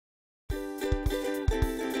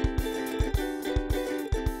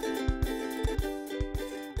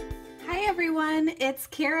everyone, it's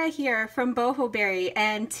Kara here from Boho,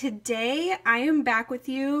 and today I am back with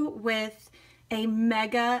you with a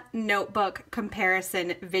mega notebook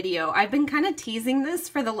comparison video. I've been kind of teasing this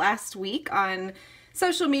for the last week on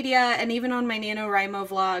social media and even on my NaNoWriMo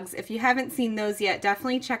vlogs. If you haven't seen those yet,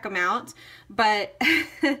 definitely check them out. But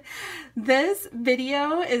this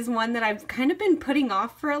video is one that I've kind of been putting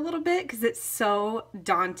off for a little bit because it's so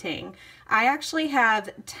daunting. I actually have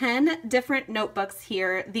 10 different notebooks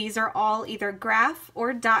here. These are all either graph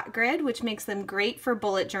or dot grid, which makes them great for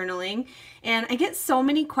bullet journaling. And I get so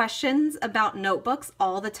many questions about notebooks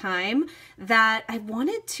all the time that I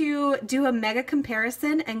wanted to do a mega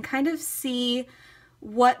comparison and kind of see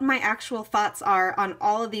what my actual thoughts are on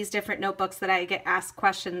all of these different notebooks that I get asked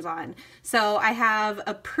questions on. So I have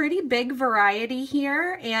a pretty big variety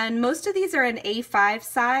here, and most of these are an A5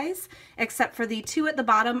 size, except for the two at the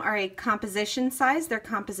bottom are a composition size. They're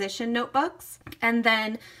composition notebooks. And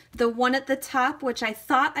then the one at the top, which I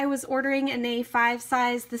thought I was ordering an A5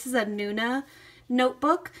 size, this is a Nuna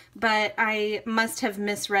notebook, but I must have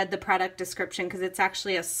misread the product description because it's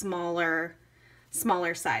actually a smaller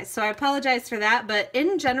size. So I apologize for that, but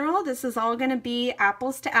in general, this is all going to be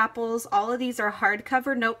apples to apples. All of these are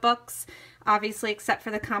hardcover notebooks, obviously except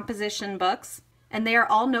for the composition books. And they are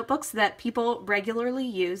all notebooks that people regularly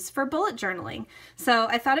use for bullet journaling. So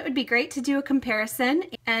I thought it would be great to do a comparison.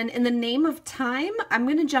 And in the name of time, I'm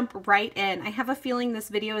going to jump right in. I have a feeling this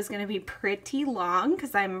video is going to be pretty long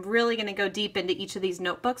because I'm really going to go deep into each of these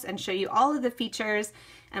notebooks and show you all of the features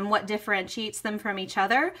and what differentiates them from each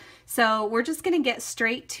other. So we're just going to get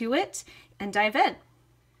straight to it and dive in.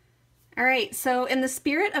 All right, so in the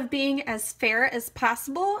spirit of being as fair as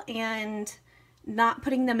possible and not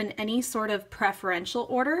putting them in any sort of preferential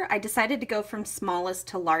order, I decided to go from smallest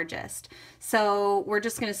to largest. So we're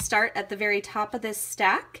just going to start at the very top of this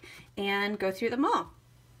stack and go through them all.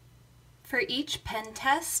 For each pen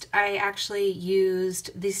test, I actually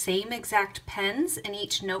used the same exact pens in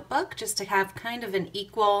each notebook just to have kind of an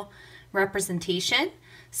equal representation.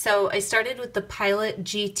 So I started with the Pilot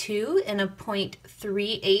G2 in a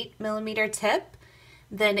 0.38 millimeter tip,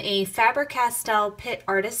 then a Faber-Castell Pitt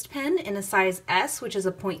Artist pen in a size S, which is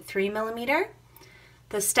a 0.3 millimeter.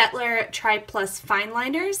 The Staedtler Tri-Plus fine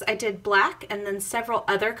liners, I did black and then several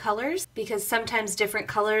other colors because sometimes different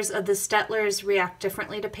colors of the Staedtlers react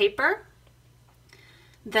differently to paper.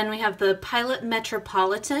 Then we have the Pilot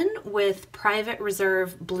Metropolitan with Private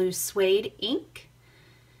Reserve Blue Suede ink.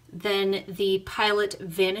 Then the Pilot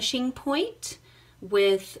Vanishing Point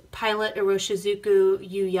with Pilot Iroshizuku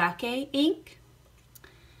Yuyake ink.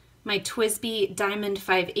 My TWSBI Diamond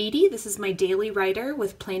 580, this is my daily writer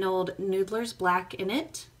with plain old Noodler's black in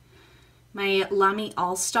it. My Lamy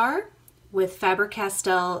All-Star with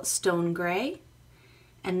Faber-Castell Stone Gray.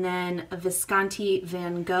 And then a Visconti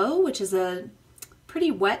Van Gogh, which is a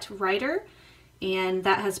pretty wet writer, and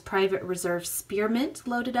that has Private Reserve Spearmint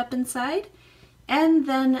loaded up inside. And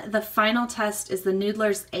then the final test is the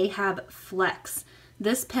Noodler's Ahab Flex.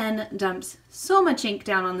 This pen dumps so much ink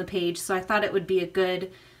down on the page, so I thought it would be a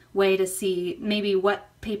good way to see maybe what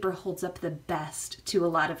paper holds up the best to a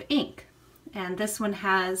lot of ink. And this one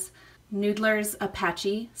has Noodler's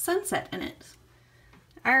Apache Sunset in it.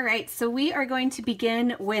 All right, so we are going to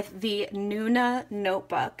begin with the Nuna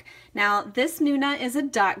notebook. Now, this Nuna is a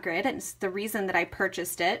dot grid, and the reason that I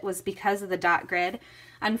purchased it was because of the dot grid.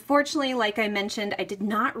 Unfortunately, like I mentioned, I did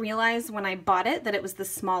not realize when I bought it that it was the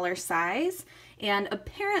smaller size, and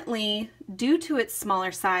apparently, due to its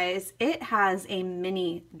smaller size, it has a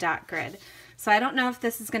mini dot grid. So I don't know if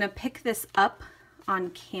this is going to pick this up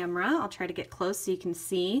on camera. I'll try to get close so you can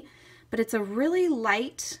see, but it's a really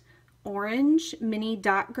light orange mini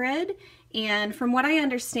dot grid, and from what I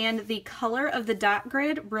understand, the color of the dot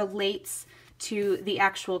grid relates to the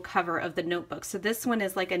actual cover of the notebook. So this one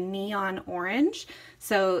is like a neon orange,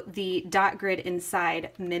 so the dot grid inside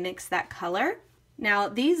mimics that color. Now,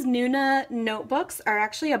 these Nuna notebooks are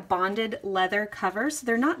actually a bonded leather cover, so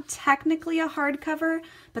they're not technically a hardcover,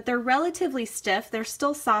 but they're relatively stiff. They're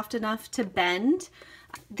still soft enough to bend.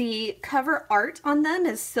 The cover art on them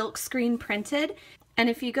is silkscreen printed. And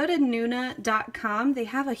if you go to Nuna.com, they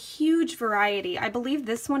have a huge variety. I believe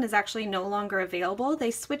this one is actually no longer available.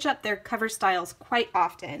 They switch up their cover styles quite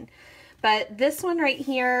often. But this one right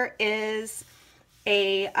here is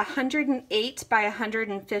a 108 by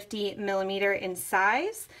 150 millimeter in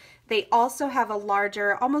size. They also have a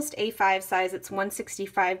larger, almost A5 size. It's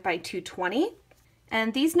 165 by 220.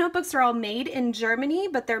 And these notebooks are all made in Germany,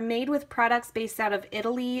 but they're made with products based out of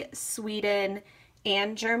Italy, Sweden,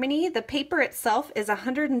 and Germany. The paper itself is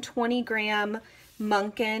 120 gram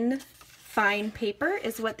Munkin fine paper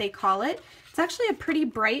is what they call it. It's actually a pretty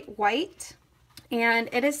bright white. And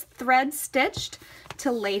it is thread stitched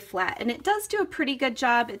to lay flat, and it does do a pretty good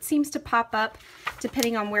job. It seems to pop up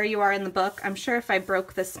depending on where you are in the book. I'm sure if I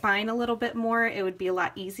broke the spine a little bit more, it would be a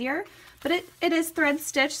lot easier, but it is thread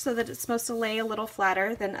stitched so that it's supposed to lay a little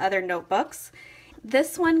flatter than other notebooks.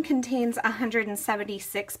 This one contains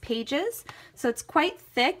 176 pages, so it's quite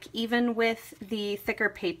thick even with the thicker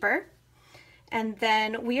paper. And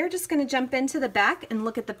then we are just going to jump into the back and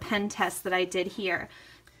look at the pen test that I did here.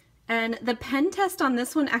 And the pen test on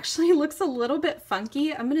this one actually looks a little bit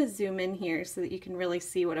funky. I'm going to zoom in here so that you can really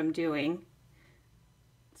see what I'm doing.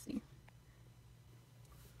 Let's see.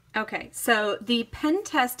 Okay, so the pen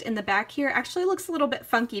test in the back here actually looks a little bit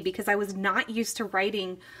funky because I was not used to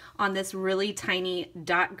writing on this really tiny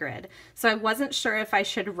dot grid. So I wasn't sure if I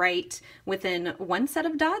should write within one set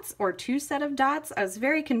of dots or two set of dots. I was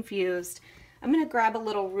very confused. I'm going to grab a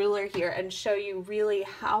little ruler here and show you really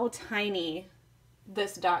how tiny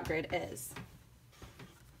this dot grid is.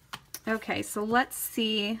 Okay, so let's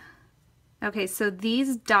see. Okay, so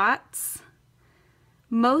these dots,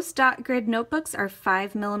 most dot grid notebooks are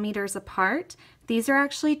 5 millimeters apart. These are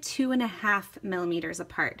actually 2.5 millimeters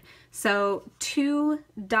apart. So 2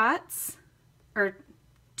 dots, or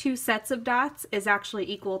 2 sets of dots, is actually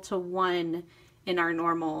equal to 1 in our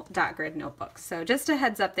normal dot grid notebooks. So just a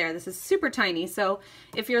heads up there, this is super tiny. So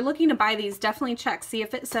if you're looking to buy these, definitely check, see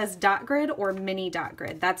if it says dot grid or mini dot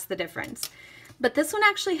grid. That's the difference. But this one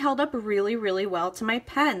actually held up really, really well to my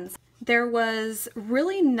pens. There was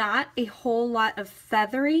really not a whole lot of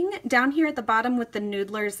feathering. Down here at the bottom with the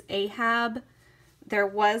Noodler's Ahab, there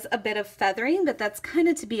was a bit of feathering, but that's kind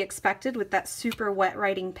of to be expected with that super wet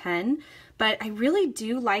writing pen. But I really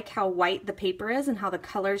do like how white the paper is and how the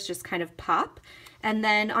colors just kind of pop. And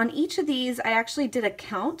then on each of these, I actually did a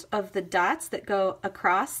count of the dots that go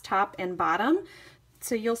across top and bottom.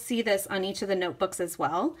 So you'll see this on each of the notebooks as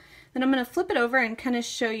well. Then I'm going to flip it over and kind of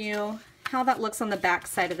show you how that looks on the back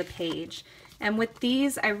side of the page. And with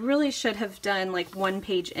these, I really should have done like 1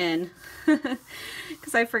 page in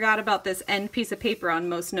because I forgot about this end piece of paper on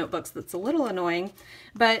most notebooks. That's a little annoying,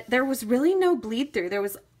 but there was really no bleed through. There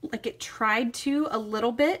was like, it tried to a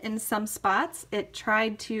little bit in some spots. It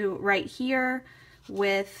tried to right here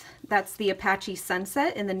with, that's the Apache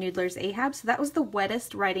Sunset in the Noodler's Ahab. So that was the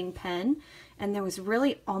wettest writing pen, and there was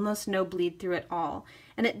really almost no bleed through at all.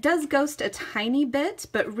 And it does ghost a tiny bit,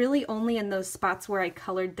 but really only in those spots where I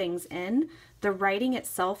colored things in. The writing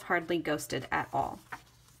itself hardly ghosted at all.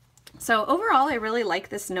 So overall, I really like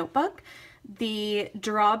this notebook. The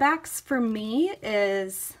drawbacks for me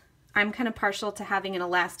is I'm kind of partial to having an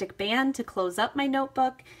elastic band to close up my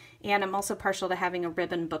notebook, and I'm also partial to having a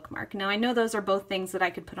ribbon bookmark. Now I know those are both things that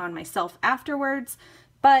I could put on myself afterwards,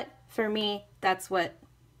 but for me, that's what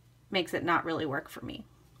makes it not really work for me.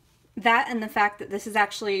 That and the fact that this is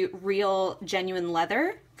actually real genuine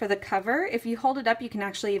leather for the cover. If you hold it up, you can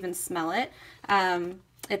actually even smell it.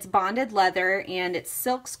 It's bonded leather and it's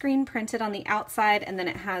silk screen printed on the outside, and then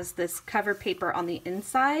it has this cover paper on the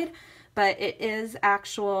inside, but it is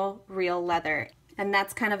actual real leather. And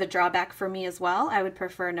that's kind of a drawback for me as well. I would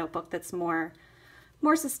prefer a notebook that's more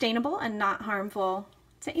sustainable and not harmful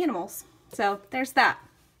to animals. So there's that.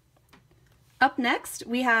 Up next,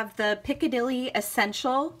 we have the Piccadilly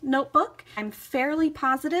Essential Notebook. I'm fairly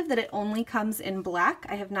positive that it only comes in black.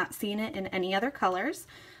 I have not seen it in any other colors,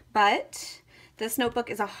 but this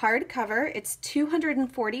notebook is a hardcover. It's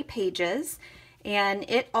 240 pages, and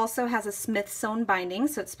it also has a Smith sewn binding,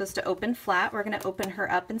 so it's supposed to open flat. We're going to open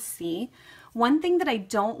her up and see. One thing that I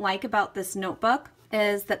don't like about this notebook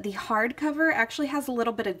is that the hardcover actually has a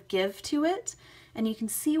little bit of give to it. And you can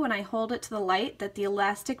see when I hold it to the light that the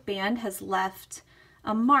elastic band has left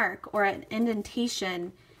a mark or an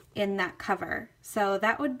indentation in that cover. So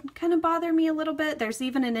that would kind of bother me a little bit. There's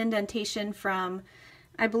even an indentation from,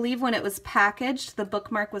 I believe when it was packaged, the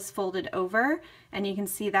bookmark was folded over, and you can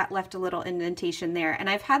see that left a little indentation there. And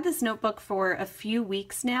I've had this notebook for a few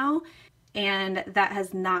weeks now, and that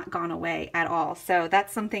has not gone away at all. So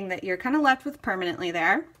that's something that you're kind of left with permanently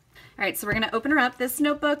there. All right, so we're going to open her up. This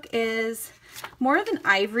notebook is more of an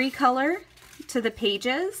ivory color to the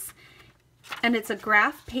pages, and it's a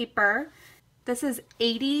graph paper. This is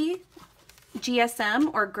 80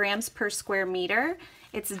 GSM or grams per square meter.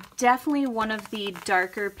 It's definitely one of the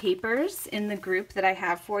darker papers in the group that I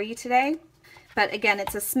have for you today. But again,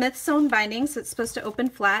 it's a Smith sewn binding, so it's supposed to open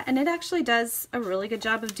flat, and it actually does a really good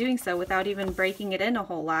job of doing so without even breaking it in a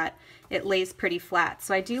whole lot. It lays pretty flat,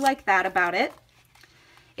 so I do like that about it.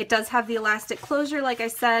 It does have the elastic closure, like I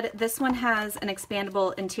said. This one has an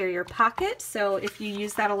expandable interior pocket, so if you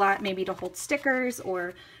use that a lot, maybe to hold stickers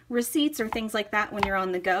or receipts or things like that when you're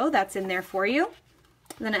on the go, that's in there for you.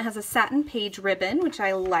 Then it has a satin page ribbon, which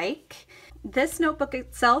I like. This notebook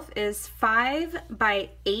itself is 5 by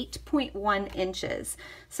 8.1 inches.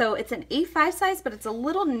 So it's an A5 size, but it's a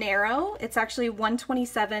little narrow. It's actually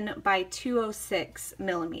 127 by 206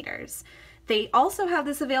 millimeters. They also have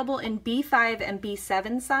this available in B5 and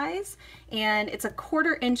B7 size, and it's a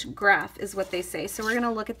 1/4 inch graph is what they say. So we're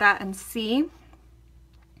gonna look at that and see.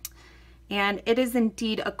 And it is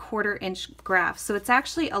indeed a 1/4 inch graph. So it's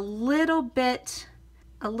actually a little bit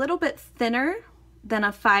thinner than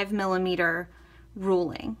a 5 millimeter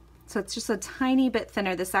ruling. So it's just a tiny bit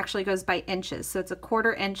thinner. This actually goes by inches. So it's a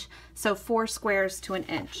 1/4 inch, so 4 squares to an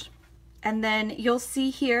inch. And then you'll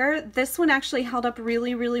see here, this one actually held up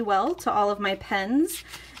really, really well to all of my pens.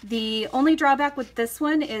 The only drawback with this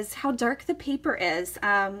one is how dark the paper is.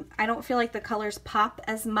 I don't feel like the colors pop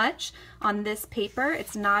as much on this paper.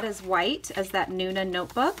 It's not as white as that Nuna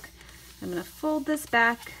notebook. I'm gonna fold this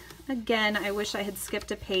back. Again, I wish I had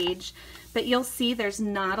skipped a page, but you'll see there's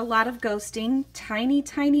not a lot of ghosting, tiny,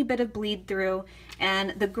 tiny bit of bleed through.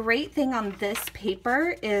 And the great thing on this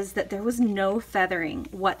paper is that there was no feathering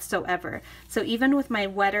whatsoever. So even with my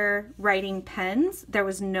wetter writing pens, there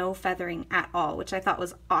was no feathering at all, which I thought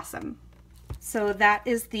was awesome. So that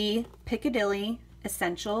is the Piccadilly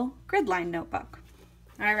Essential Gridline Notebook.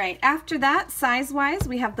 All right, after that, size-wise,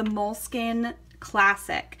 we have the Moleskine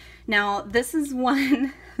Classic. Now, this is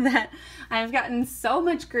one that I've gotten so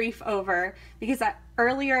much grief over because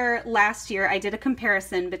earlier last year I did a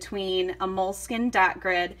comparison between a Moleskine dot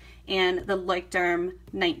grid and the Leuchtturm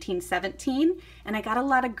 1917, and I got a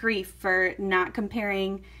lot of grief for not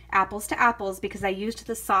comparing apples to apples because I used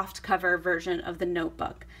the soft cover version of the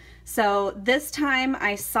notebook. So this time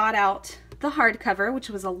I sought out the hardcover, which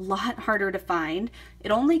was a lot harder to find. It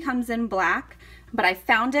only comes in black, but I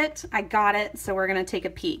found it, I got it, so we're gonna take a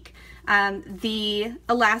peek. The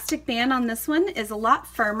elastic band on this one is a lot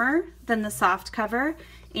firmer than the soft cover,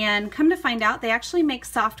 and come to find out, they actually make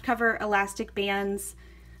soft cover elastic bands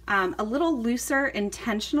a little looser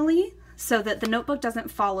intentionally so that the notebook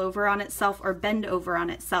doesn't fall over on itself or bend over on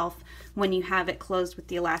itself when you have it closed with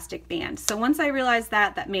the elastic band. So once I realized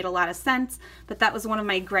that, that made a lot of sense, but that was one of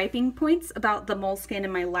my griping points about the Moleskine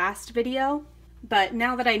in my last video. But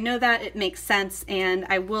now that I know that, it makes sense, and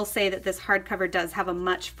I will say that this hardcover does have a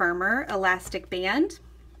much firmer elastic band.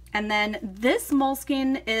 And then this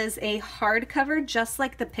Moleskine is a hardcover just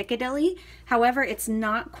like the Piccadilly. However, it's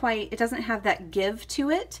not quite, it doesn't have that give to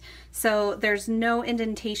it. So there's no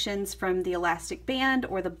indentations from the elastic band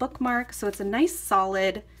or the bookmark. So it's a nice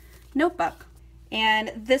solid notebook.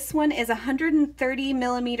 And this one is 130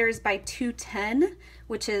 millimeters by 210,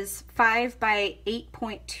 which is 5 by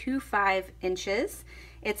 8.25 inches.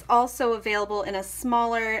 It's also available in a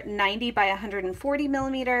smaller 90 by 140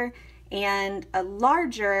 millimeter and a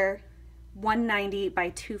larger 190 by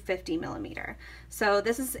 250 millimeter. So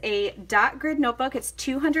this is a dot grid notebook. It's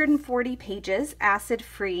 240 pages, acid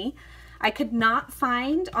free. I could not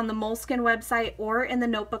find on the Moleskine website or in the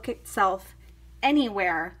notebook itself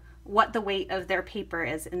anywhere what the weight of their paper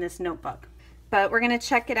is in this notebook. But we're gonna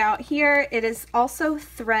check it out here. It is also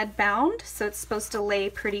thread bound, so it's supposed to lay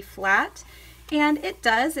pretty flat. And it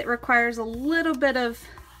does, it requires a little bit of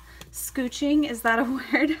scooching, is that a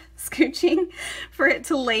word? Scooching for it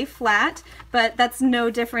to lay flat, but that's no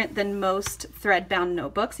different than most thread bound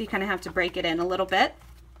notebooks. You kind of have to break it in a little bit.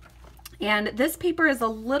 And this paper is a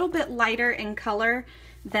little bit lighter in color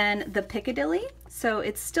than the Piccadilly. So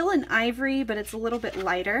it's still an ivory, but it's a little bit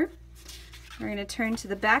lighter. We're going to turn to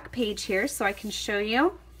the back page here so I can show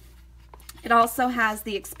you. It also has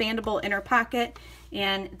the expandable inner pocket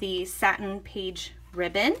and the satin page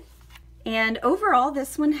ribbon. And overall,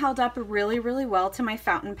 this one held up really, really well to my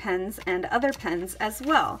fountain pens and other pens as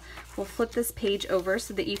well. We'll flip this page over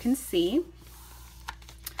so that you can see.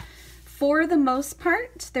 For the most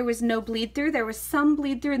part, there was no bleed through. There was some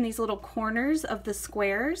bleed through in these little corners of the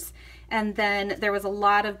squares, and then there was a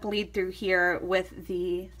lot of bleed through here with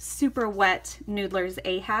the super wet Noodler's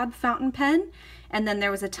Ahab fountain pen, and then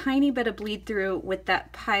there was a tiny bit of bleed through with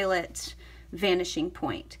that Pilot vanishing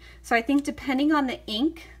point. So I think depending on the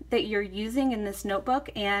ink that you're using in this notebook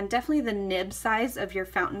and definitely the nib size of your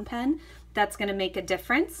fountain pen, that's going to make a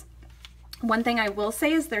difference. One thing I will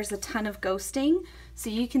say is there's a ton of ghosting, so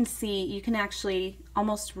you can see, you can actually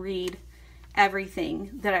almost read everything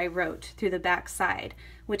that I wrote through the back side,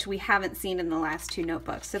 which we haven't seen in the last two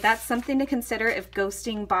notebooks. So that's something to consider. If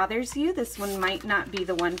ghosting bothers you, this one might not be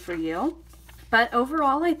the one for you. But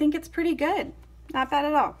overall, I think it's pretty good. Not bad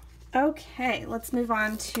at all. Okay, let's move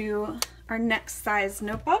on to our next size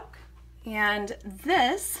notebook. And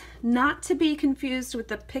this, not to be confused with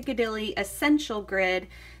the Piccadilly Essential Grid,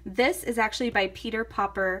 this is actually by Peter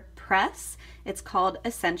Popper Press. It's called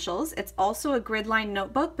Essentials. It's also a grid line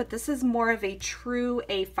notebook, but this is more of a true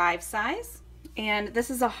A5 size. And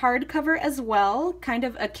this is a hardcover as well, kind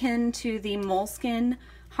of akin to the Moleskine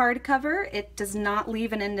hardcover. It does not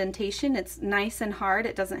leave an indentation. It's nice and hard.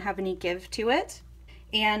 It doesn't have any give to it.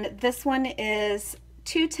 And this one is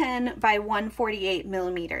 210 by 148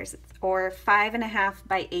 millimeters, or 5.5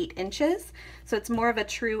 by 8 inches. So it's more of a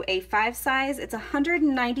true A5 size. It's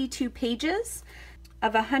 192 pages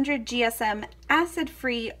of 100 GSM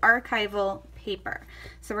acid-free archival paper.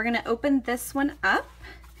 So we're gonna open this one up,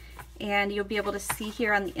 and you'll be able to see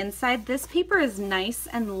here on the inside, this paper is nice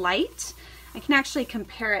and light. I can actually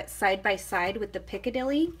compare it side by side with the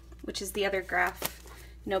Piccadilly, which is the other graph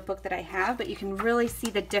notebook that I have, but you can really see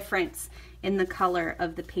the difference in the color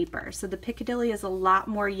of the paper. So the Piccadilly is a lot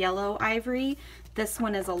more yellow ivory. This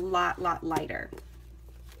one is a lot lighter.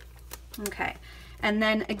 Okay, and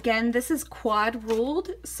then again, this is quad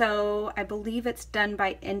ruled, so I believe it's done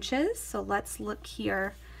by inches. So let's look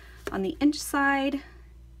here on the inch side.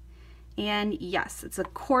 And yes, it's a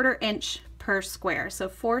 1/4 inch per square. So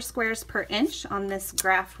 4 squares per inch on this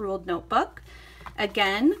graph ruled notebook.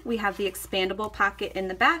 Again, we have the expandable pocket in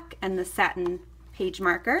the back and the satin page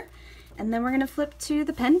marker. And then we're gonna flip to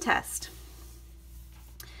the pen test.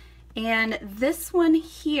 And this one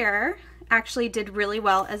here actually did really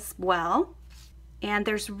well as well. And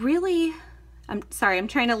there's really, I'm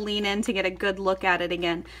trying to lean in to get a good look at it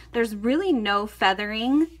again. There's really no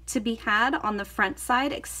feathering to be had on the front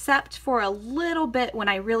side, except for a little bit when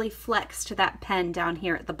I really flexed that pen down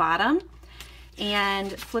here at the bottom.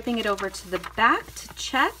 And flipping it over to the back to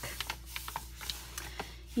check,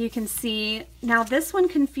 you can see, now this one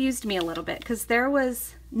confused me a little bit because there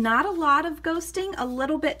was not a lot of ghosting, a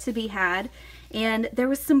little bit to be had, and there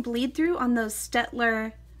was some bleed through on those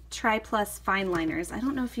Stettler Tri-Plus fine liners. I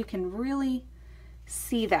don't know if you can really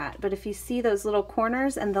see that, but if you see those little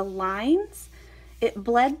corners and the lines, it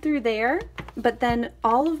bled through there, but then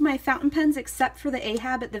all of my fountain pens except for the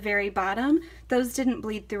Ahab at the very bottom, those didn't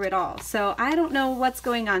bleed through at all. So I don't know what's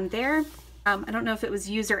going on there. I don't know if it was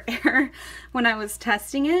user error when I was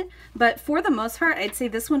testing it, but for the most part, I'd say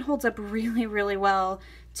this one holds up really well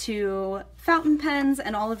to fountain pens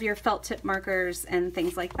and all of your felt tip markers and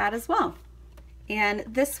things like that as well. And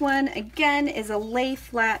this one, again, is a lay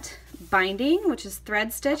flat binding, which is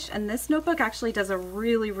thread stitched, and this notebook actually does a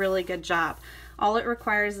really good job. All it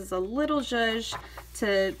requires is a little zhuzh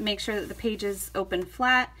to make sure that the pages open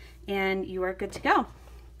flat, and you are good to go.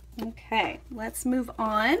 Okay, let's move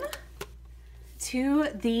on to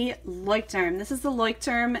the Leuchtturm. This is the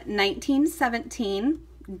Leuchtturm1917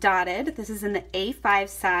 dotted. This is in the A5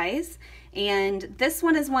 size, and this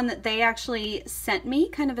one is one that they actually sent me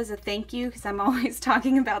kind of as a thank you, because I'm always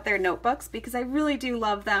talking about their notebooks because I really do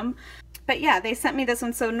love them. But yeah, they sent me this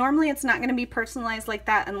one, so normally it's not going to be personalized like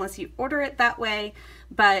that unless you order it that way,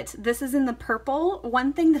 but this is in the purple.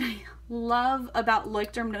 One thing that I love about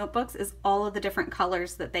Leuchtturm notebooks is all of the different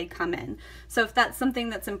colors that they come in. So if that's something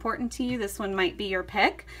that's important to you, this one might be your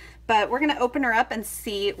pick. But we're going to open her up and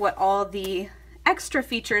see what all the extra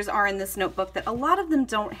features are in this notebook that a lot of them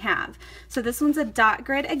don't have. So this one's a dot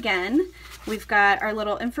grid again. We've got our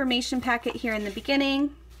little information packet here in the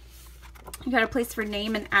beginning. You got a place for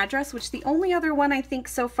name and address, which the only other one I think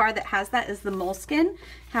so far that has that is the Moleskine,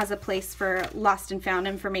 has a place for lost and found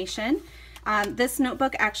information. This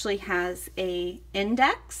notebook actually has a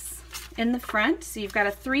index in the front, so you've got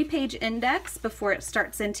a 3-page index before it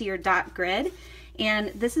starts into your dot grid. And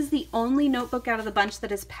this is the only notebook out of the bunch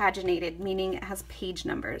that is paginated, meaning it has page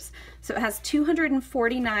numbers. So it has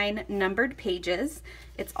 249 numbered pages.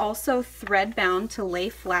 It's also thread bound to lay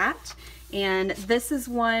flat. And this is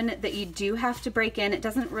one that you do have to break in. It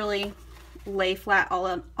doesn't really lay flat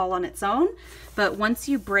all on its own, but once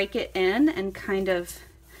you break it in and kind of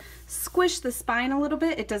squish the spine a little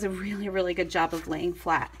bit, it does a really good job of laying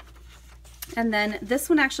flat. And then this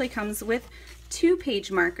one actually comes with 2-page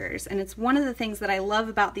markers, and it's one of the things that I love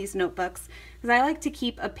about these notebooks, because I like to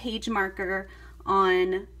keep a page marker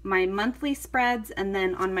on my monthly spreads and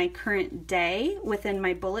then on my current day within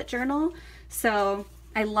my bullet journal. So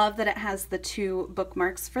I love that it has the 2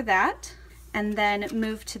 bookmarks for that. And then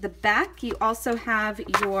move to the back, you also have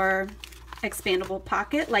your expandable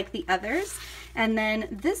pocket like the others. And then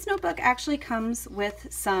this notebook actually comes with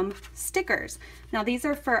some stickers. Now these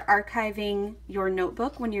are for archiving your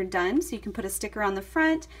notebook when you're done, so you can put a sticker on the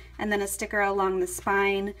front and then a sticker along the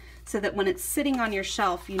spine so that when it's sitting on your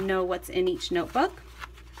shelf you know what's in each notebook.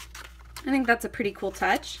 I think that's a pretty cool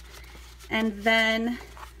touch. And then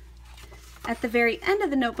at the very end of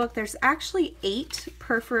the notebook, there's actually 8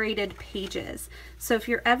 perforated pages. So if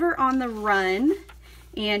you're ever on the run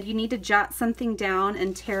and you need to jot something down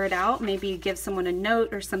and tear it out, maybe give someone a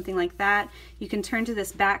note or something like that, you can turn to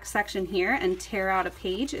this back section here and tear out a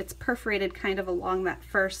page. It's perforated kind of along that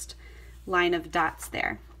first line of dots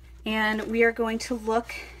there. And we are going to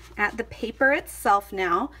look at the paper itself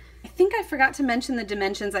now. I think I forgot to mention the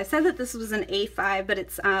dimensions. I said that this was an A5, but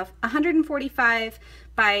it's 145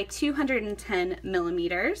 by 210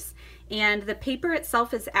 millimeters. And the paper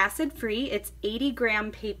itself is acid-free. It's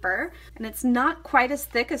 80-gram paper, and it's not quite as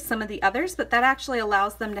thick as some of the others, but that actually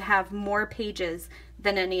allows them to have more pages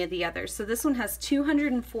than any of the others. So this one has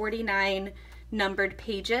 249 numbered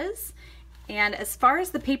pages. And as far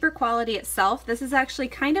as the paper quality itself, this is actually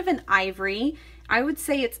kind of an ivory. I would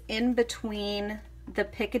say it's in between the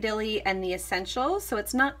Piccadilly and the Essential. So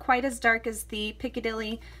it's not quite as dark as the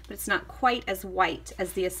Piccadilly, but it's not quite as white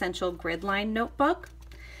as the Essential Gridline notebook.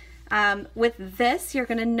 With this, you're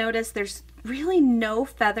going to notice there's really no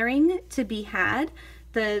feathering to be had.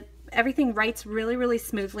 Everything writes really, really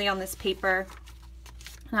smoothly on this paper.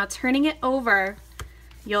 Now turning it over,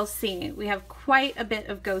 you'll see we have quite a bit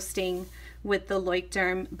of ghosting with the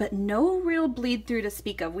Leuchtturm, but no real bleed through to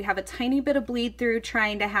speak of. We have a tiny bit of bleed through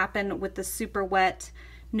trying to happen with the super wet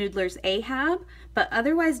Noodler's Ahab, but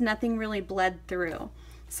otherwise nothing really bled through.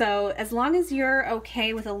 So as long as you're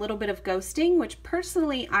okay with a little bit of ghosting, which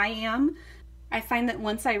personally I am, I find that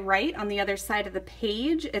once I write on the other side of the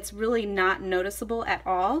page, it's really not noticeable at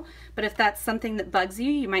all. But if that's something that bugs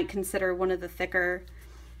you, you might consider one of the thicker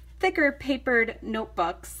papered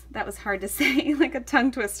notebooks. That was hard to say, like a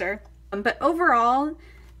tongue twister. But overall,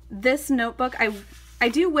 this notebook, I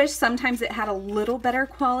do wish sometimes it had a little better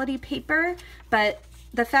quality paper, but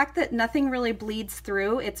the fact that nothing really bleeds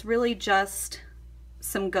through, it's really just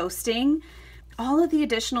some ghosting. All of the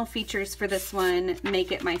additional features for this one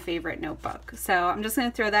make it my favorite notebook. So I'm just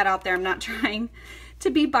going to throw that out there. I'm not trying to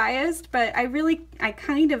be biased, but I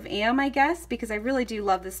kind of am, I guess, because I really do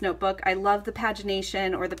love this notebook. I love the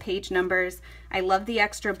pagination or the page numbers. I love the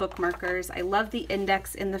extra book markers. I love the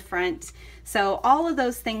index in the front. So all of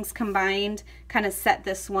those things combined kind of set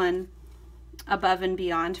this one above and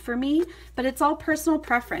beyond for me, but it's all personal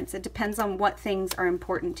preference. It depends on what things are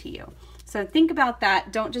important to you. So think about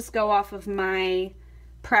that. Don't just go off of my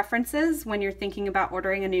preferences when you're thinking about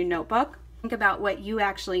ordering a new notebook. Think about what you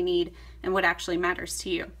actually need and what actually matters to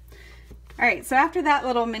you. All right, so after that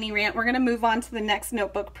little mini rant, we're gonna move on to the next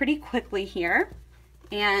notebook pretty quickly here.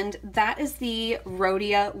 And that is the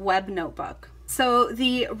Rhodia Webnotebook. So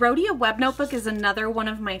the Rhodia Webnotebook is another one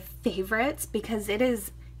of my favorites because it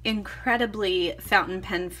is incredibly fountain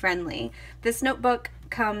pen friendly. This notebook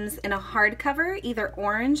comes in a hardcover, either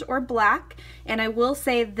orange or black, and I will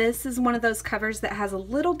say this is one of those covers that has a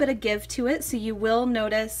little bit of give to it, so you will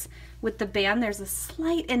notice with the band there's a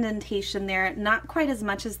slight indentation there, not quite as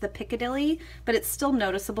much as the Piccadilly, but it's still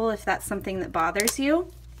noticeable if that's something that bothers you.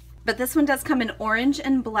 But this one does come in orange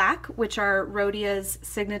and black, which are Rhodia's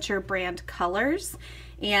signature brand colors,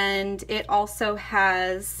 and it also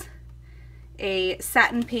has a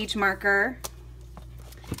satin page marker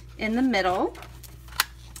in the middle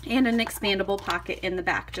and an expandable pocket in the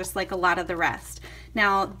back, just like a lot of the rest.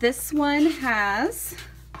 Now this one has,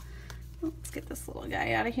 let's get this little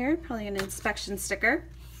guy out of here, probably an inspection sticker.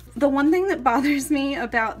 The one thing that bothers me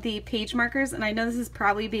about the page markers, and I know this is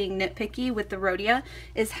probably being nitpicky with the Rhodia,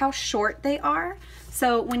 is how short they are.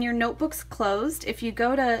 So when your notebook's closed, if you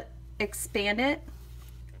go to expand it,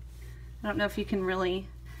 I don't know if you can really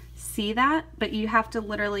see that, but you have to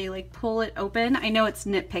literally like pull it open. I know it's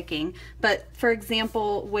nitpicking, but for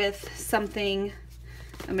example, with something,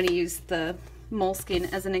 I'm going to use the moleskin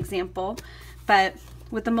as an example, but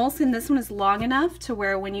with the moleskin, this one is long enough to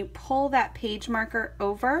where when you pull that page marker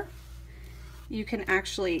over, you can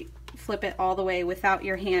actually flip it all the way without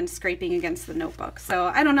your hand scraping against the notebook.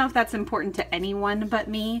 So I don't know if that's important to anyone but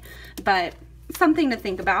me, but something to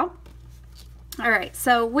think about. All right,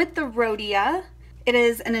 so with the Rhodia, it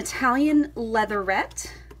is an Italian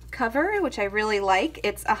leatherette cover, which I really like.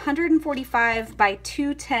 It's 145 by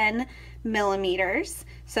 210 millimeters.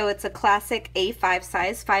 So it's a classic A5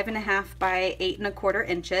 size, 5.5 by 8.25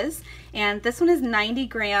 inches. And this one is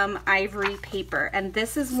 90-gram ivory paper. And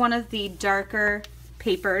this is one of the darker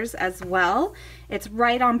papers as well. It's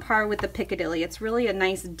right on par with the Piccadilly. It's really a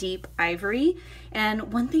nice deep ivory.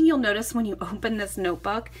 And one thing you'll notice when you open this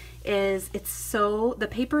notebook is the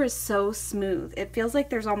paper is so smooth. It feels like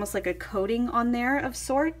there's almost like a coating on there of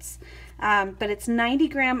sorts. But it's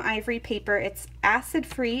 90-gram ivory paper. It's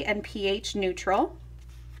acid-free and pH neutral.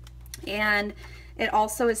 And It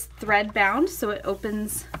also is thread bound, so it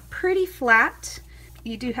opens pretty flat.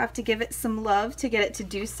 You do have to give it some love to get it to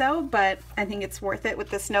do so, but I think it's worth it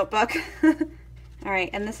with this notebook. All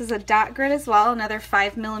right, and this is a dot grid as well, another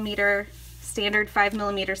 5mm, standard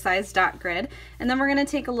 5mm size dot grid. And then we're gonna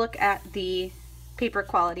take a look at the paper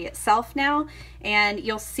quality itself now, and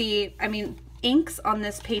you'll see, I mean, inks on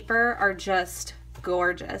this paper are just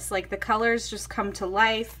gorgeous. Like the colors just come to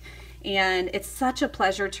life, and it's such a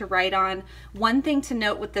pleasure to write on. One thing to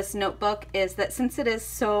note with this notebook is that since it is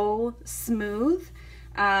so smooth,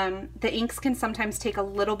 the inks can sometimes take a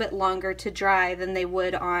little bit longer to dry than they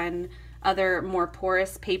would on other more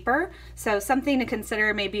porous paper. So something to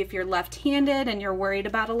consider, maybe if you're left-handed and you're worried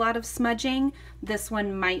about a lot of smudging, this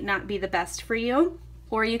one might not be the best for you.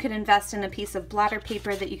 Or you could invest in a piece of blotter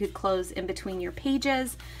paper that you could close in between your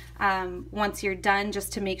pages once you're done,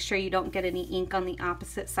 just to make sure you don't get any ink on the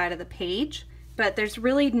opposite side of the page. But there's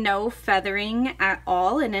really no feathering at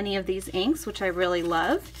all in any of these inks, which I really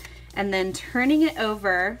love. And then turning it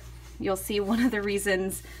over, you'll see one of the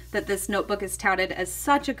reasons that this notebook is touted as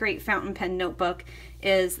such a great fountain pen notebook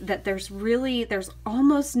is that there's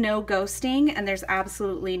almost no ghosting, and there's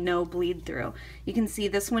absolutely no bleed through. You can see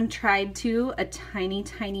this one tried to a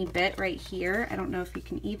tiny bit right here. I don't know if you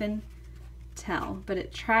can even tell, but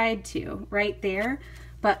it tried to right there,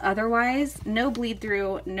 but otherwise no bleed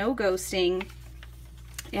through, no ghosting,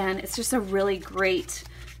 and it's just a really great,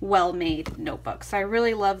 well-made notebook. So I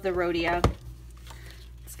really love the Rhodia.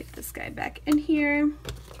 Let's get this guy back in here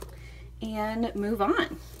and move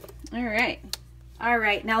on. All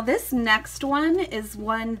right, now this next one is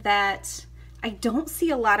one that I don't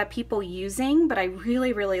see a lot of people using, but I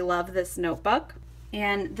really love this notebook.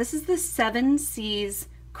 And this is the 7 Seas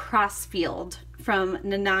Crossfield from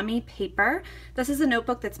Nanami Paper. This is a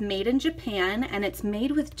notebook that's made in Japan, and it's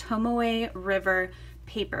made with Tomoe River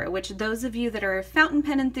paper, which those of you that are fountain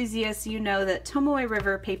pen enthusiasts, you know that Tomoe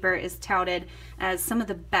River paper is touted as some of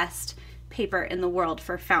the best paper in the world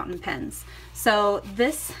for fountain pens. So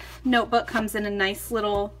this notebook comes in a nice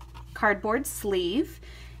little cardboard sleeve,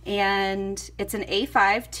 and it's an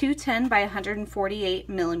A5 210 by 148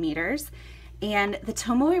 millimeters. And the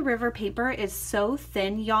Tomoe River paper is so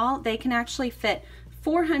thin, y'all, they can actually fit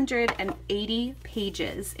 480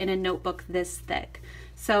 pages in a notebook this thick.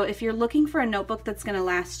 So if you're looking for a notebook that's going to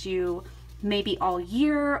last you maybe all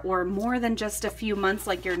year or more than just a few months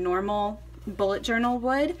like your normal bullet journal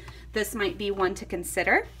would, this might be one to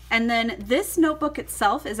consider. And then this notebook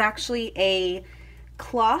itself is actually a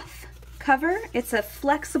cloth cover. It's a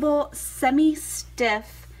flexible,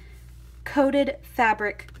 semi-stiff, coated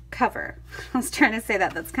fabric cover. I was trying to say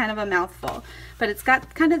that, that's kind of a mouthful, but it's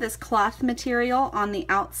got kind of this cloth material on the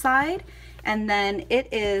outside, and then it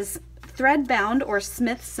is thread bound or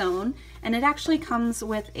Smith sewn, and it actually comes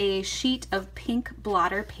with a sheet of pink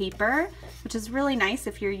blotter paper, which is really nice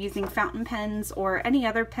if you're using fountain pens or any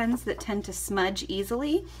other pens that tend to smudge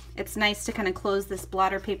easily. It's nice to kind of close this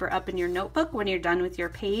blotter paper up in your notebook when you're done with your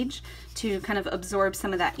page to kind of absorb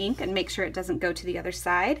some of that ink and make sure it doesn't go to the other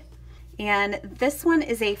side. And this one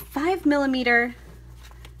is a 5mm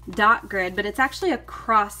dot grid, but it's actually a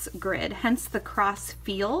cross grid, hence the cross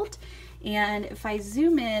field. And if I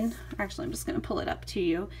zoom in, actually I'm just going to pull it up to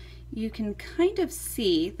you, you can kind of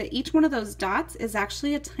see that each one of those dots is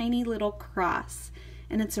actually a tiny little cross,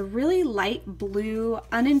 and it's a really light blue,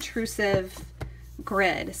 unintrusive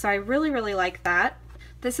grid. So I really like that.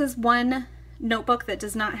 This is one notebook that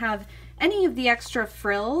does not have any of the extra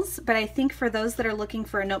frills, but I think for those that are looking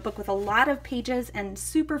for a notebook with a lot of pages and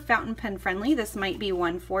super fountain pen friendly, this might be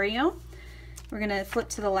one for you. We're going to flip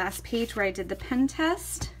to the last page where I did the pen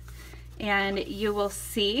test, and you will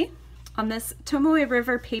see on this Tomoe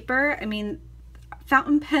River paper, I mean,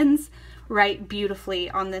 fountain pens write beautifully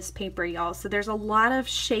on this paper, y'all. So there's a lot of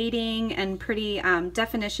shading and pretty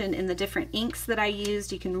definition in the different inks that I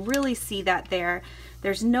used. You can really see that there.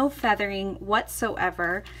 There's no feathering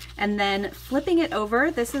whatsoever. And then flipping it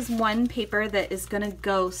over, this is one paper that is gonna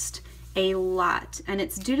ghost a lot, and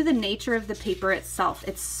it's due to the nature of the paper itself.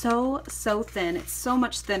 It's so thin. It's so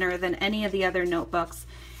much thinner than any of the other notebooks,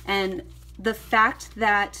 and the fact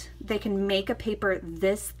that they can make a paper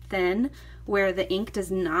this thin where the ink does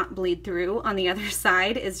not bleed through on the other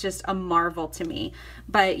side is just a marvel to me.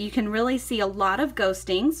 But you can really see a lot of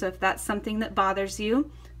ghosting, so if that's something that bothers you,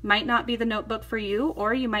 might not be the notebook for you,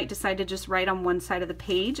 or you might decide to just write on one side of the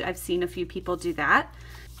page. I've seen a few people do that.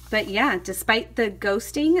 But yeah, despite the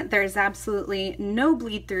ghosting, there's absolutely no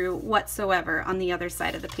bleed through whatsoever on the other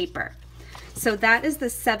side of the paper. So that is the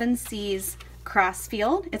 7 Seas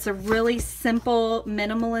Crossfield. It's a really simple,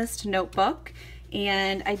 minimalist notebook,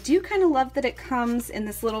 and I do kind of love that it comes in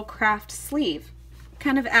this little craft sleeve.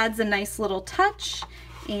 kind of adds a nice little touch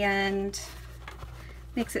and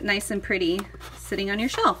makes it nice and pretty sitting on your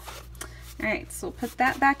shelf. All right, so we'll put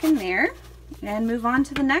that back in there and move on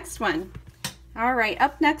to the next one. All right,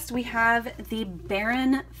 up next we have the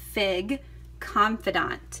Baron Fig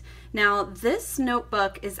Confidant. Now this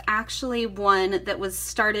notebook is actually one that was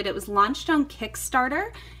started, it was launched on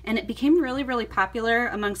Kickstarter, and it became really, really popular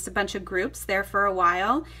amongst a bunch of groups there for a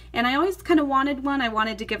while. And I always kind of wanted one, I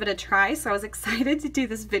wanted to give it a try, so I was excited to do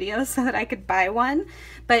this video so that I could buy one.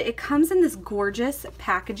 But it comes in this gorgeous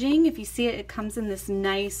packaging. If you see it, it comes in this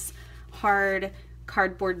nice hard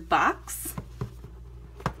cardboard box.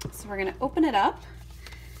 So we're gonna open it up,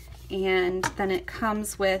 and then it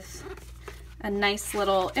comes with a nice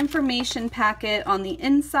little information packet on the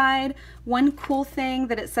inside. One cool thing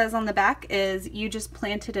that it says on the back is you just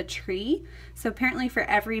planted a tree. So apparently for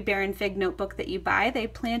every Baron Fig notebook that you buy, they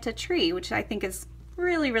plant a tree, which I think is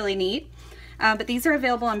really, really neat. But these are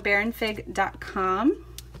available on baronfig.com.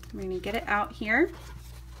 We're gonna get it out here.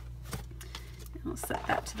 And I'll set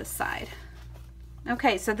that to the side.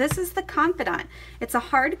 Okay, so this is the Confidant. It's a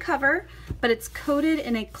hardcover, but it's coated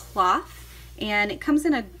in a cloth, and it comes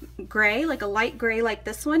in a gray, like a light gray like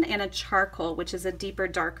this one, and a charcoal, which is a deeper,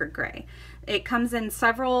 darker gray. It comes in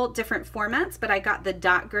several different formats, but I got the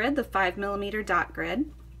dot grid, the 5mm dot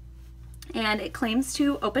grid, and it claims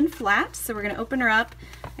to open flat. So we're going to open her up.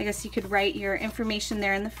 I guess you could write your information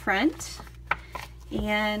there in the front,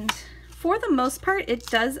 and for the most part it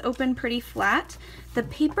does open pretty flat. The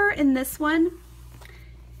paper in this one,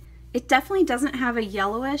 it definitely doesn't have a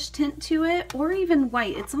yellowish tint to it, or even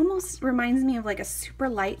white. It's almost reminds me of like a super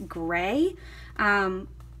light gray,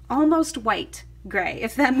 almost white gray,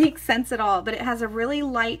 if that makes sense at all. But it has a really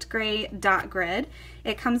light gray dot grid.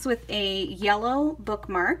 It comes with a yellow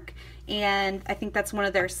bookmark, and I think that's one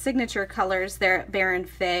of their signature colors there at Baron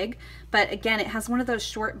Fig. But again, it has one of those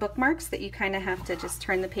short bookmarks that you kind of have to just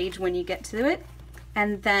turn the page when you get to it.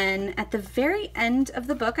 And then at the very end of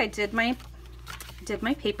the book, I did my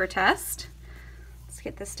paper test. Let's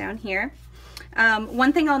get this down here.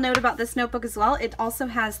 One thing I'll note about this notebook as well, it also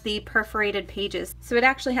has the perforated pages. So it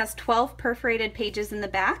actually has 12 perforated pages in the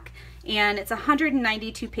back, and it's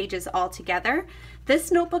 192 pages altogether.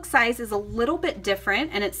 This notebook size is a little bit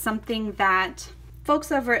different, and it's something that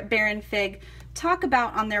folks over at Baron Fig talk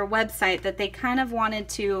about on their website, that they kind of wanted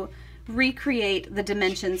to recreate the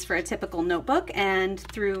dimensions for a typical notebook, and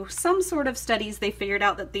through some sort of studies they figured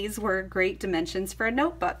out that these were great dimensions for a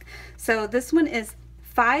notebook. So this one is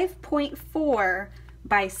 5.4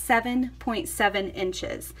 by 7.7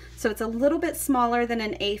 inches. So it's a little bit smaller than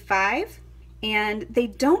an A5, and they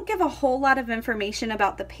don't give a whole lot of information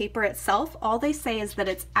about the paper itself. All they say is that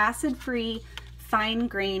it's acid-free, fine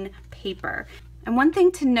grain paper. And one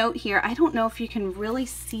thing to note here, I don't know if you can really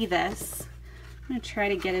see this. I'm going to try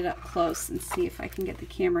to get it up close and see if I can get the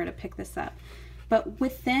camera to pick this up. But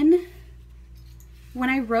when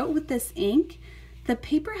I wrote with this ink, the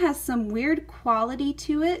paper has some weird quality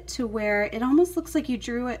to it, to where it almost looks like you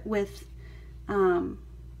drew it with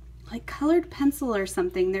like colored pencil or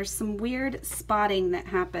something. There's some weird spotting that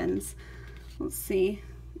happens. Let's see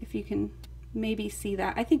if you can maybe see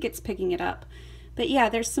that. I think it's picking it up. But yeah,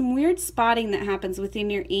 there's some weird spotting that happens within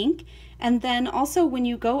your ink. And then also when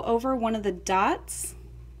you go over one of the dots,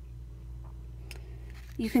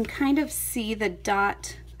 you can kind of see the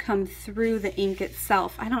dot come through the ink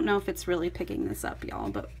itself. I don't know if it's really picking this up, y'all,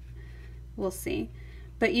 but we'll see.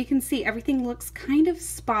 But you can see everything looks kind of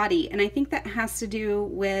spotty, and I think that has to do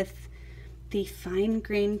with the fine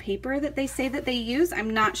grain paper that they say that they use.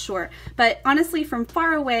 I'm not sure, but honestly from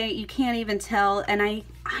far away you can't even tell, and I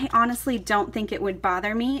honestly don't think it would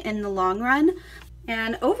bother me in the long run.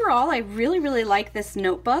 And overall I really like this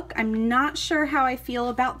notebook. I'm not sure how I feel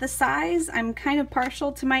about the size. I'm kind of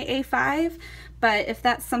partial to my A5, but if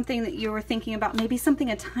that's something that you were thinking about, maybe something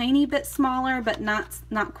a tiny bit smaller but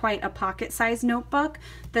not quite a pocket size notebook,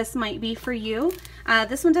 this might be for you.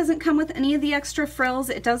 This one doesn't come with any of the extra frills.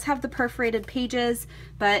 It does have the perforated pages,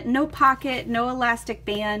 but no pocket, no elastic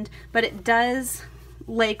band, but it does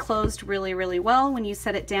lay closed really well when you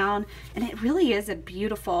set it down, and it really is a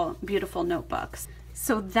beautiful notebook.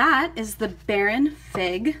 So that is the Baron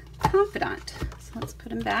Fig Confidant. So let's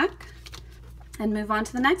put him back and move on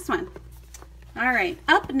to the next one. All right,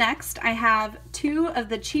 up next I have two of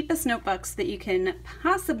the cheapest notebooks that you can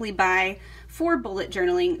possibly buy for bullet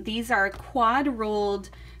journaling. These are quad ruled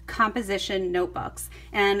composition notebooks.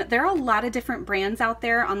 And there are a lot of different brands out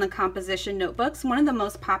there on the composition notebooks. One of the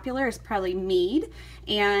most popular is probably Mead,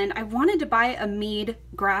 and I wanted to buy a Mead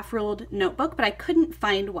graph ruled notebook, but I couldn't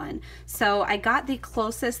find one. So I got the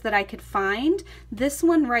closest that I could find. This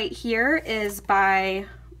one right here is by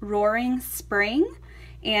Roaring Spring,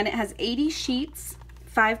 and it has 80 sheets,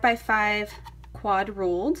 5x5 quad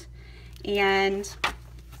ruled, and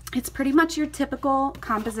it's pretty much your typical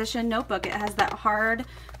composition notebook. It has that hard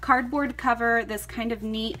cardboard cover, this kind of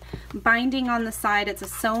neat binding on the side. It's a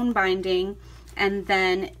sewn binding, and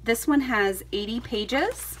then this one has 80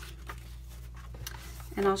 pages,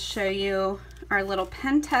 and I'll show you our little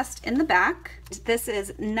pen test in the back. This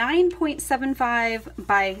is 9.75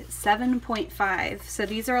 by 7.5, so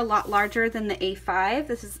these are a lot larger than the A5.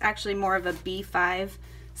 This is actually more of a B5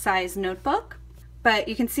 size notebook. But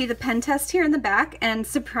you can see the pen test here in the back, and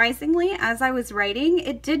surprisingly, as I was writing,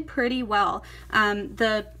 it did pretty well.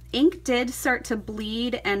 The ink did start to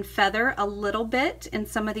bleed and feather a little bit in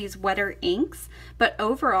some of these wetter inks, but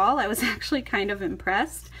overall I was actually kind of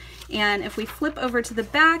impressed. And if we flip over to the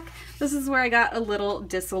back, this is where I got a little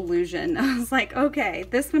disillusioned. I was like, okay,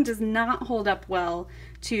 this one does not hold up well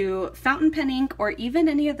to fountain pen ink or even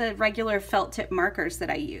any of the regular felt tip markers that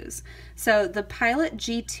I use. So the Pilot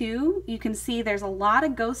G2, you can see there's a lot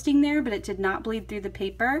of ghosting there, but it did not bleed through the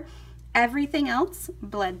paper. Everything else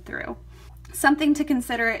bled through. Something to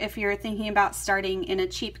consider if you're thinking about starting in a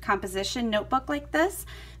cheap composition notebook like this.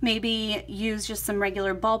 Maybe use just some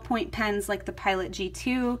regular ballpoint pens like the Pilot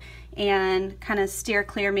G2 and kind of steer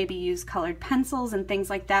clear, maybe use colored pencils and things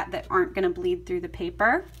like that that aren't going to bleed through the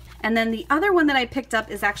paper. And then the other one that I picked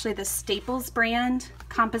up is actually the Staples brand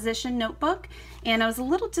composition notebook, and I was a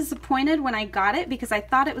little disappointed when I got it because I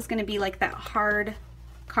thought it was going to be like that hard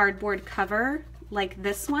cardboard cover like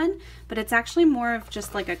this one, but it's actually more of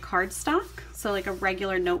just like a cardstock, so like a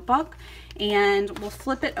regular notebook. And we'll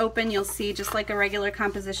flip it open, you'll see just like a regular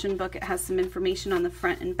composition book, it has some information on the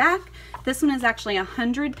front and back. This one is actually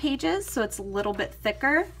 100 pages, so it's a little bit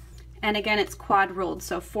thicker. And again, it's quad ruled,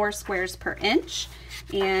 so 4 squares per inch.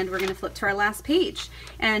 And we're gonna flip to our last page.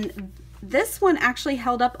 And this one actually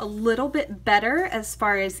held up a little bit better as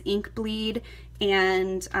far as ink bleed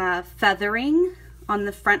and feathering on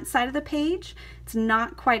the front side of the page. It's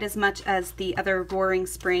not quite as much as the other Roaring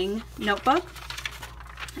Spring notebook.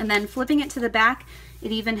 And then flipping it to the back,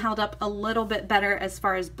 it even held up a little bit better as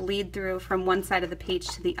far as bleed through from one side of the page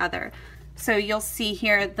to the other. So you'll see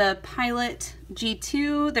here the Pilot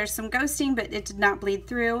G2, there's some ghosting, but it did not bleed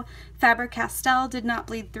through. Faber-Castell did not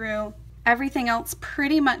bleed through. Everything else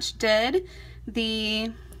pretty much did.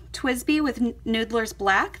 The Twisby with Noodler's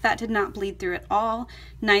Black, that did not bleed through at all.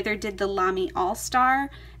 Neither did the Lamy All-Star.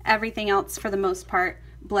 Everything else, for the most part,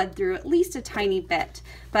 bled through at least a tiny bit.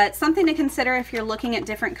 But something to consider if you're looking at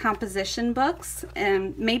different composition books,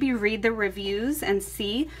 and maybe read the reviews and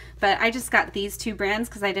see. But I just got these two brands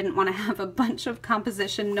because I didn't want to have a bunch of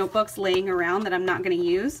composition notebooks laying around that I'm not going to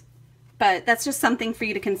use. But that's just something for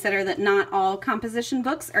you to consider, that not all composition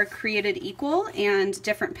books are created equal and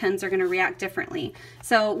different pens are going to react differently.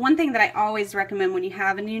 So one thing that I always recommend when you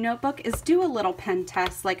have a new notebook is do a little pen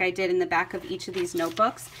test like I did in the back of each of these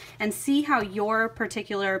notebooks and see how your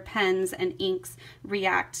particular pens and inks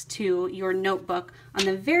react to your notebook on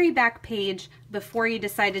the very back page before you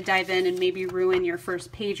decide to dive in and maybe ruin your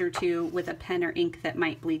first page or two with a pen or ink that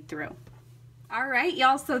might bleed through. All right,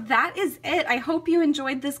 y'all, so that is it. I hope you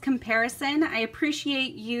enjoyed this comparison. I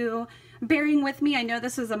appreciate you bearing with me. I know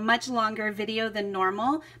this was a much longer video than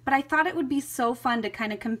normal, but I thought it would be so fun to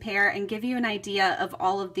kind of compare and give you an idea of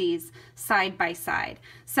all of these side by side.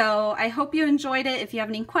 So I hope you enjoyed it. If you have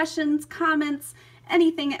any questions, comments,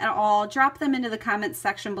 anything at all, drop them into the comments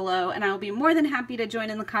section below, and I will be more than happy to join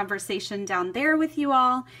in the conversation down there with you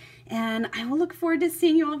all. And I will look forward to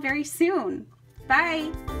seeing you all very soon.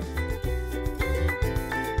 Bye.